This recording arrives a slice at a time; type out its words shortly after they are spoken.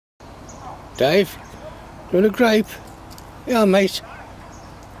Dave? You want a grape? Yeah, mate.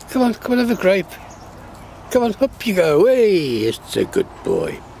 Come on, have a grape. Come on, up you go. Hey, it's a good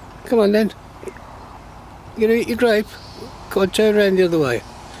boy. Come on then. You gonna eat your grape? Come on, turn around the other way.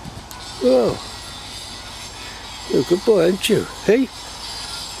 Whoa. You're a good boy, aren't you? Hey?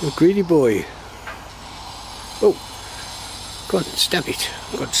 You're a greedy boy. Oh. Go on, stab it.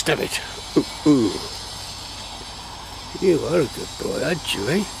 Go on, stab it. Ooh, ooh. You are a good boy, aren't you,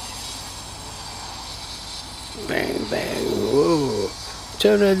 eh? Bang, bang. Whoa.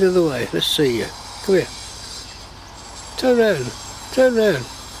 Turn around the other way. Let's see you. Come here. Turn around. Turn around.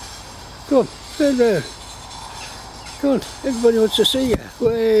 Come on, turn around. Come on, everybody wants to see you.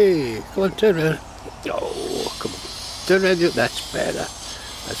 Way. Come on, turn around. Oh, come on. Turn around. That's better.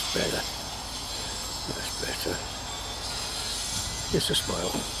 That's better. That's better. Just a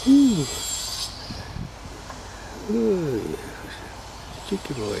smile. Ooh. Ooh.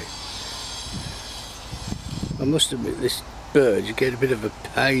 Cheeky boy. I must admit, this bird, you get a bit of a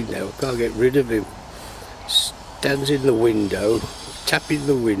pain now. I can't get rid of him. Stands in the window, tapping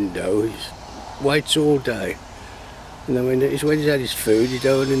the window. He waits all day. And then when he's had his food, you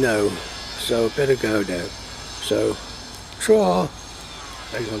don't want to know. So I better go now. So, tra.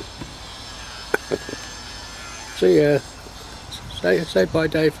 Hang on. See ya. Say bye,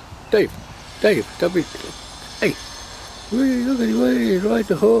 Dave. Dave, don't be. Hey, whee, look at him, way, ride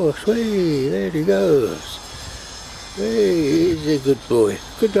the horse, way, there he goes. Hey, he's a good boy.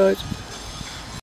 Good night.